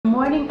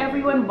morning,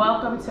 everyone.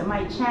 Welcome to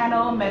my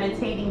channel,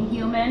 Meditating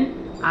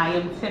Human. I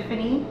am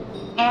Tiffany,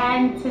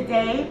 and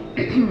today,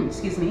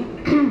 excuse me,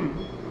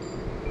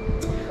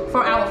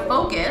 for our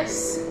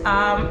focus,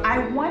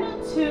 I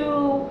wanted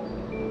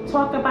to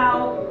talk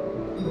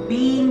about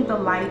being the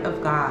light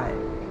of God,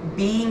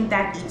 being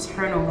that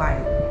eternal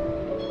light.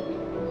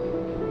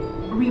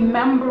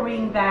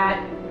 Remembering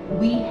that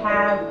we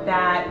have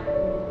that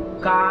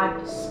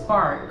God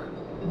spark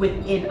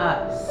within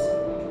us,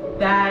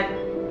 that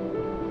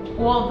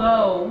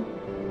although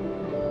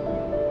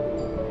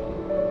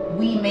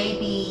we may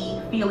be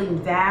feeling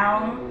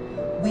down,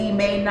 we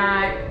may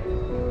not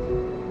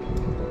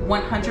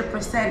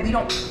 100%, we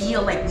don't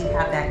feel like we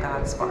have that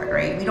God spark,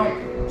 right? We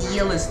don't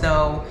feel as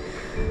though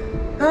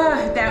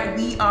that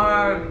we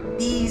are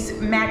these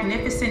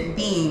magnificent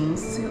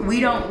beings.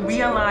 We don't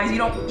realize, we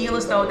don't feel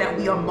as though that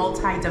we are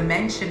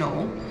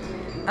multi-dimensional.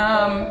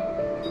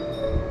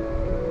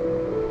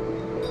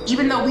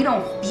 Even though we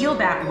don't feel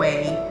that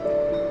way,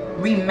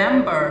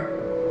 remember,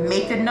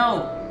 make a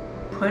note,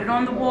 put it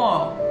on the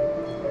wall,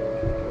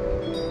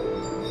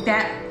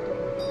 that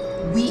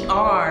we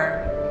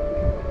are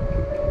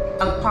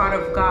a part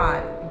of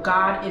God.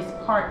 God is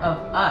part of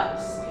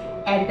us.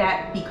 And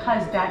that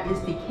because that is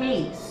the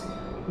case,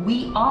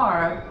 we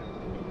are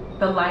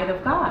the light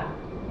of God.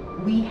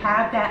 We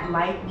have that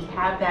light, we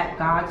have that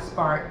God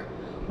spark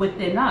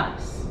within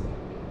us,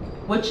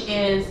 which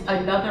is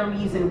another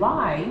reason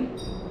why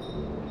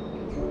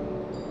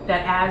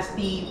that as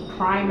the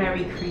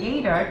primary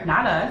creator,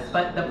 not us,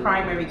 but the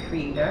primary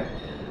creator,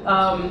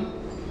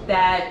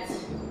 that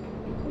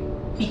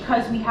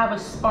because we have a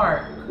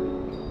spark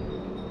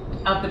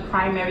of the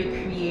primary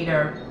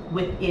creator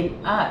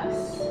within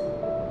us,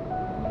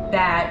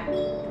 that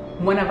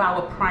one of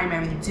our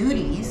primary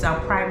duties, our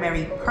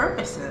primary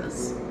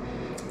purposes,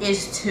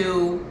 is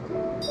to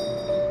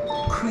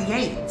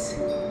create.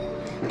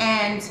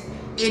 And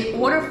in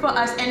order for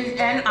us,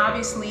 and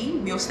obviously,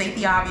 we'll state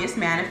the obvious,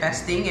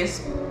 manifesting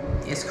is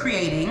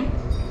creating.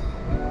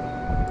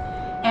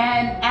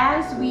 And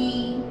as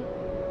we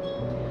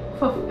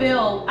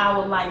fulfill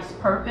our life's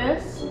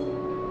purpose,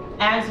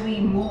 as we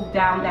move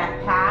down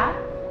that path,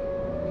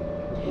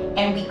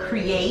 and we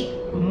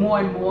create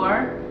more and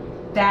more,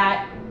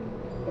 that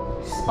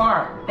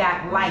spark,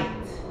 that light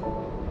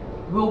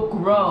will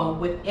grow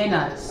within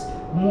us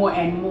more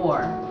and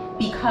more.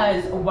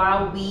 Because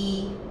while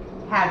we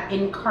have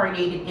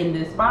incarnated in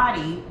this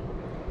body,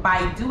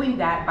 by doing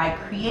that, by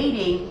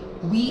creating,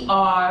 we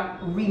are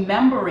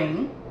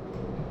remembering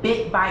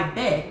bit by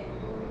bit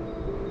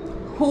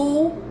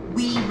who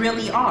we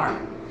really are.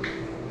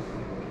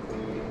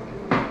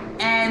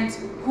 And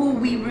who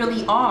we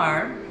really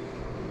are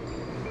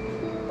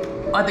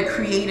the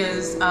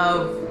creators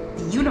of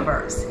the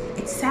universe.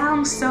 It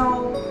sounds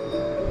so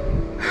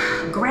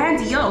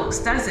grandiose,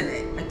 doesn't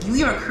it? Like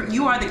you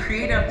are the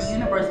creator of the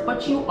universe,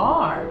 but you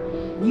are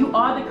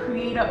the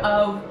creator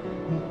of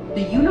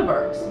the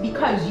universe,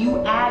 because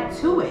you add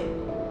to it.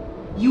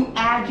 You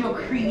add your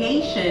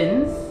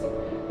creations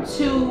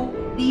to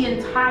the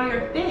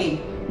entire thing.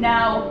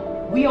 Now,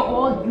 we are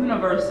all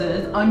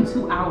universes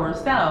unto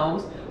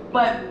ourselves,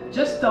 but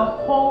just the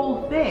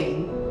whole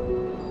thing,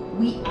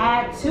 we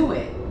add to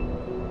it.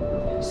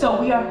 So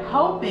we are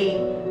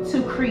helping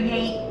to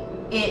create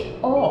it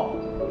all.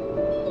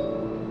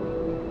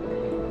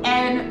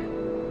 And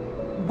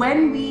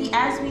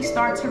as we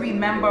start to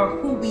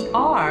remember who we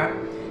are,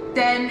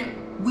 then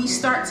we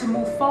start to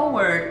move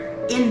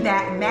forward in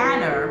that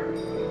manner.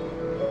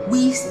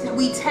 We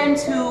tend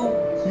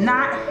to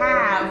not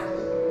have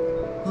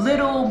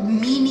little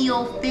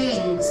menial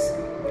things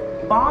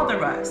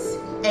bother us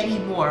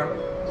anymore.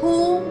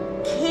 Who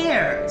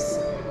cares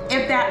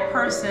if that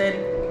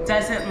person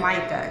doesn't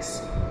like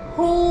us?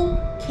 Who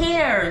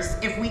cares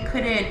if we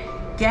couldn't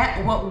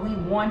get what we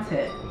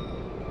wanted?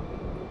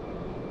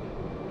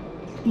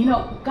 You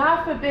know,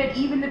 God forbid,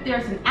 even if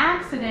there's an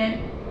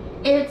accident,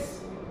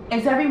 is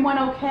everyone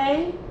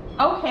okay?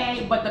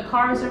 Okay, but the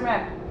car is a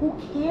wreck. Who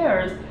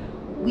cares?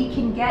 We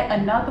can get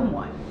another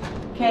one,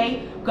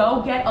 okay?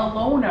 Go get a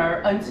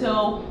loaner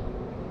until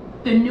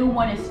the new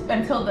one is,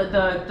 until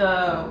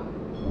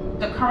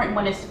the current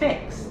one is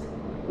fixed.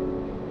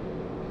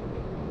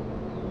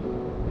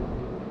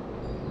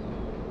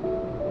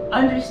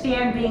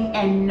 Understanding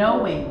and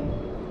knowing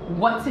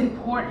what's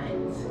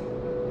important,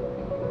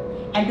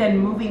 and then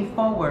moving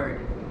forward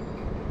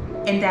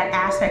in that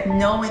aspect,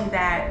 knowing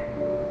that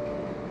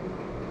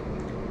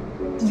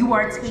you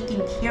are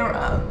taken care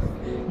of,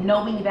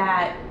 knowing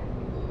that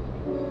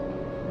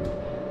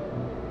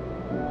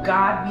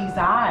God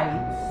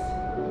resides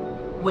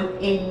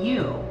within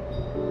you,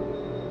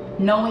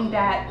 knowing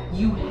that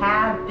you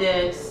have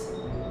this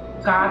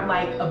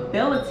godlike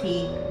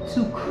ability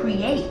to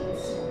create,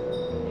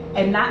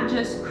 and not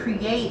just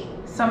create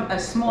a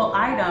small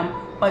item,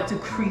 but to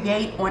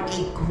create on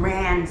a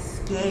grand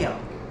scale.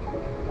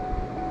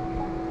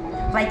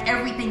 Like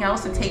everything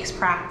else, it takes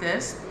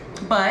practice,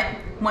 but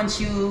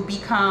once you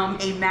become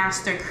a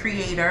master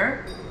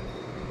creator,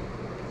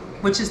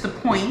 which is the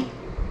point,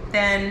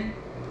 then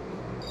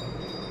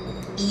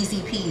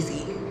Easy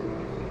peasy.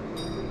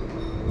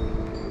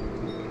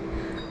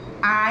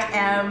 I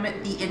am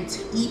the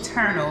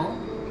eternal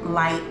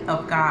light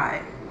of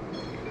God.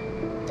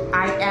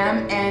 I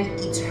am an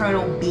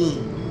eternal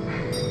being.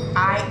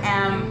 I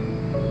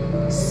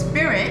am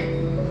spirit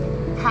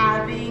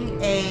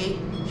having a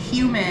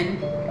human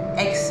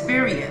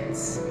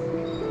experience.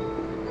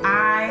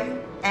 I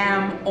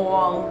am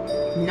all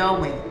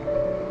knowing.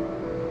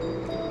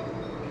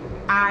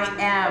 I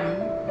am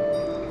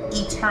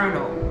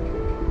eternal.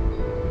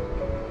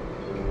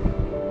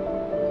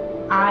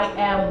 I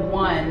am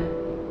one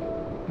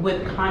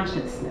with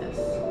consciousness.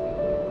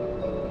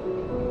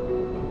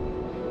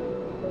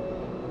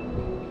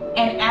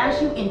 And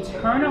as you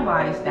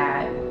internalize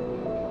that,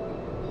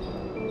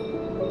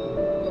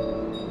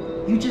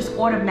 you just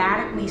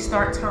automatically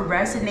start to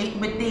resonate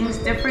with things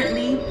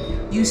differently.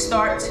 You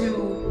start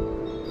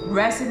to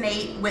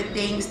resonate with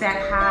things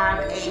that have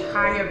a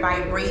higher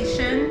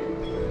vibration.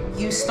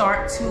 You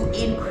start to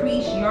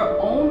increase your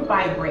own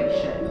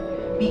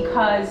vibration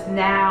because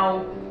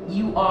now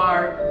you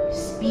are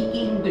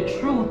speaking the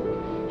truth.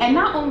 And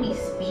not only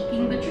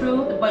speaking the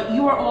truth, but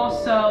you are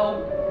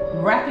also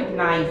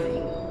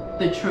recognizing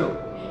the truth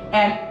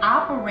and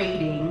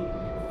operating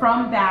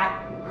from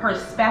that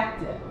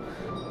perspective.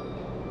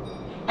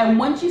 And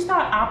once you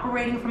start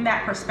operating from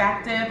that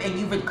perspective,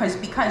 and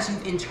because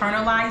you've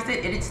internalized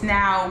it, and it's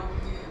now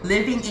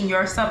living in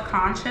your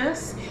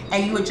subconscious,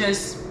 and you are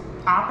just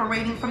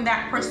operating from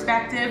that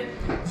perspective,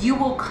 you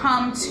will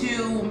come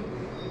to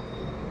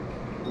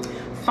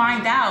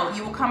find out,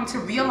 you will come to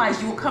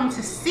realize, you will come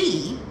to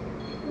see,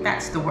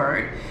 that's the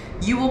word,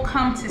 you will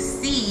come to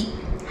see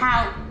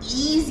how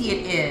easy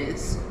it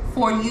is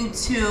for you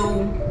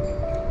to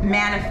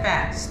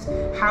manifest,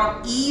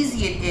 how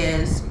easy it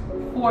is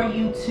for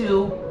you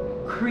to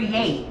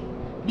create,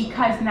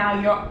 because now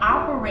you're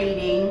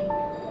operating,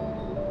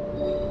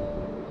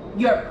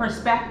 your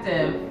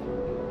perspective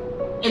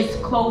is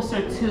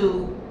closer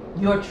to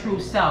your true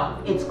self.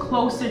 It's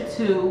closer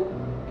to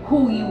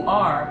who you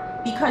are.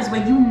 Because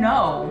when you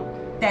know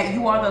that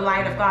you are the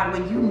light of God,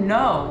 when you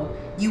know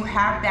you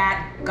have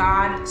that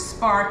God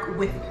spark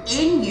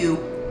within you,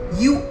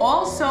 you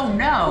also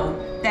know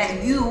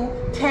that you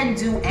can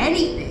do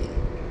anything.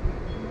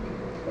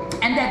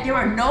 And that there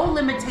are no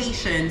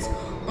limitations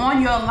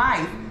on your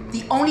life.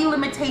 The only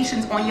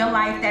limitations on your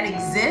life that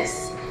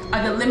exist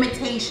are the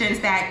limitations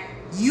that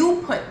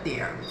you put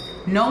there.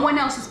 No one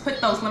else has put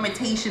those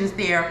limitations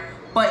there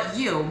but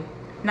you.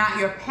 Not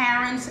your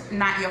parents,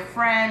 not your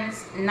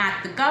friends,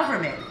 not the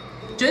government.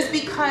 Just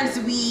because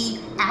we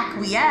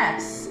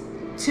acquiesce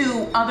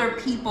to other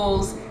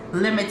people's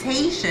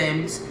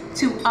limitations,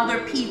 to other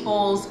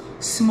people's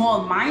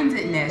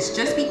small-mindedness,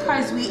 just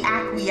because we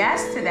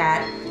acquiesce to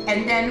that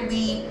and then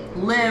we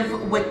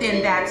live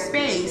within that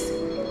space,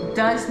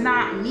 does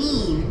not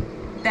mean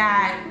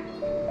that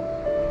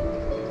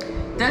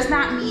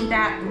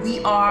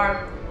we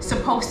are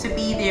supposed to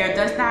be there,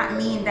 does not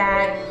mean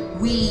that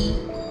we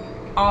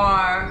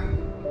are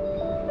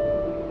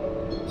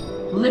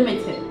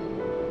limited.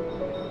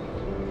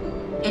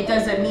 It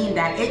doesn't mean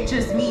that. It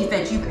just means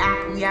that you've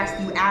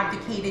acquiesced, you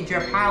abdicated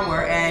your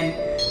power, and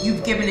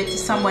you've given it to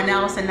someone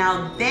else, and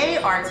now they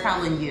are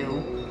telling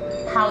you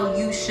how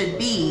you should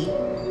be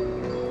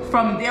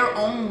from their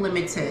own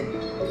limited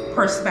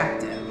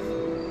perspective.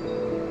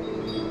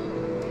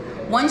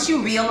 Once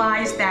you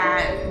realize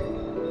that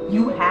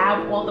you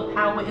have all the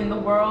power in the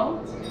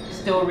world,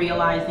 still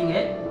realizing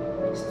it,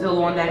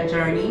 still on that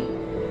journey.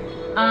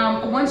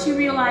 Once you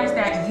realize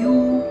that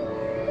you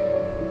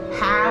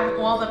have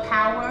all the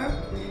power,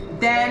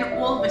 then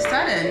all of a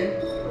sudden,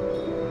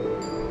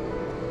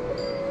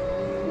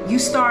 you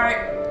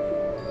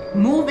start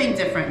moving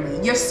differently.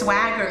 Your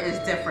swagger is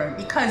different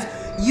because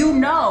you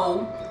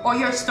know, or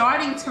you're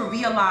starting to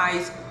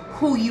realize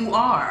who you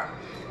are.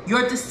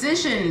 Your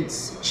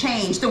decisions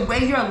change. The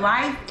way your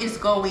life is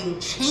going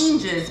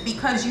changes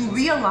because you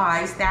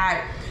realize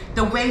that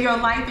the way your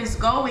life is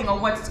going, or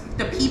what's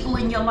the people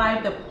in your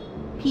life, the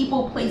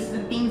people, places,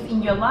 and things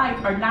in your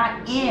life are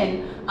not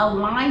in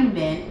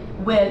alignment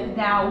with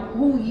now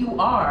who you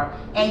are.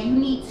 And you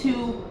need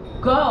to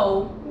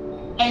go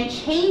and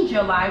change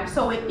your life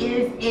so it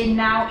is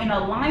now in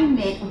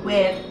alignment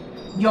with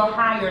your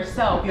higher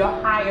self, your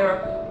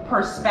higher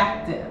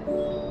perspective.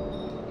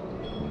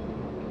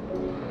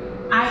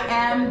 I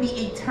am the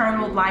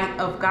eternal light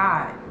of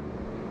God.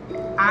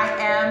 I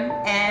am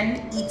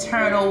an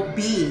eternal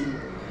being.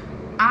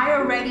 I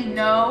already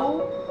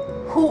know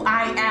who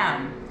I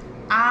am.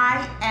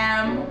 I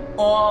am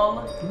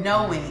all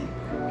knowing.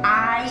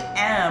 I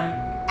am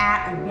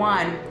at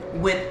one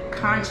with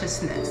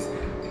consciousness.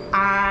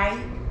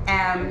 I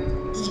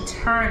am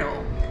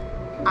eternal.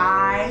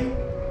 I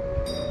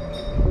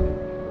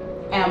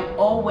am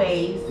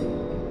always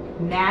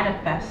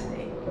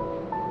manifesting.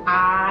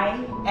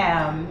 I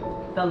am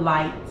the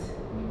light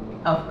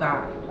of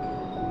God.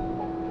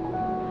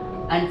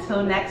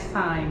 Until next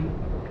time,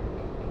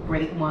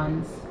 great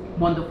ones,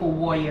 wonderful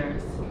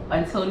warriors.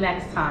 Until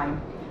next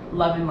time,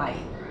 love and light.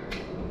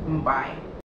 Bye.